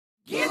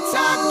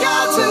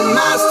forgotten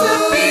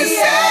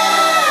masterpieces.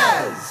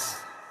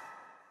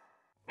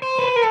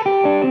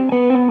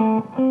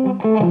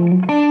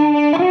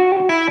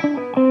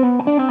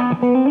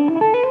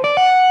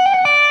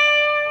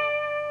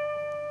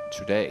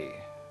 Today,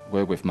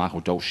 we're with Michael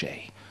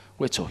Dolce.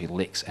 We're talking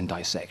licks and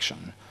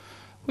dissection.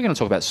 We're going to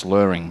talk about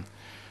slurring.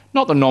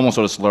 Not the normal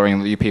sort of slurring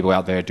that you people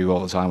out there do all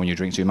the time when you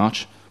drink too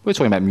much. We're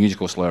talking about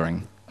musical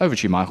slurring. Over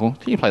to you, Michael.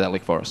 Can you play that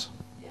lick for us?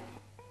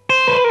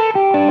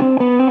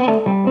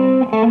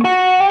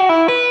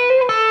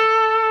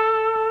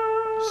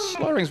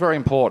 Slurring's very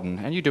important,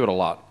 and you do it a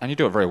lot, and you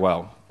do it very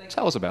well.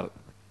 Tell us about it.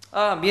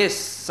 Yes,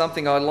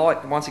 something I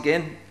like, once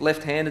again,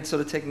 left-handed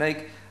sort of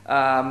technique.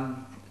 I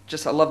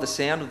love the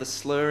sound of the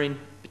slurring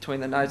between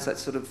the notes, that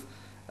sort of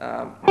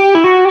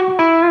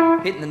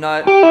hitting the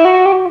note,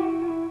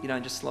 you know,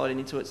 just sliding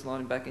into it,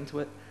 sliding back into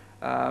it.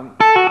 That's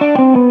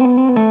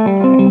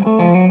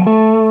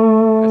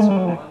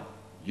all right.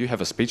 You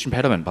have a speech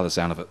impediment by the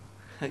sound of it.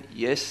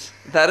 Yes,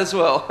 that as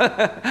well.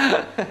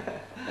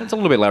 It's a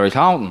little bit Larry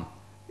Carlton.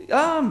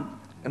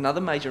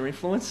 Another major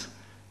influence.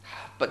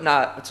 But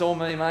no, it's all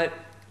me, mate.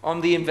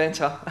 I'm the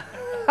inventor.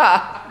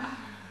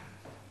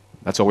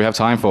 That's all we have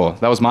time for.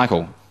 That was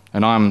Michael.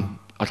 And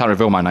I can't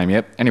reveal my name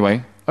yet.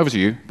 Anyway, over to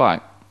you.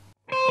 Bye.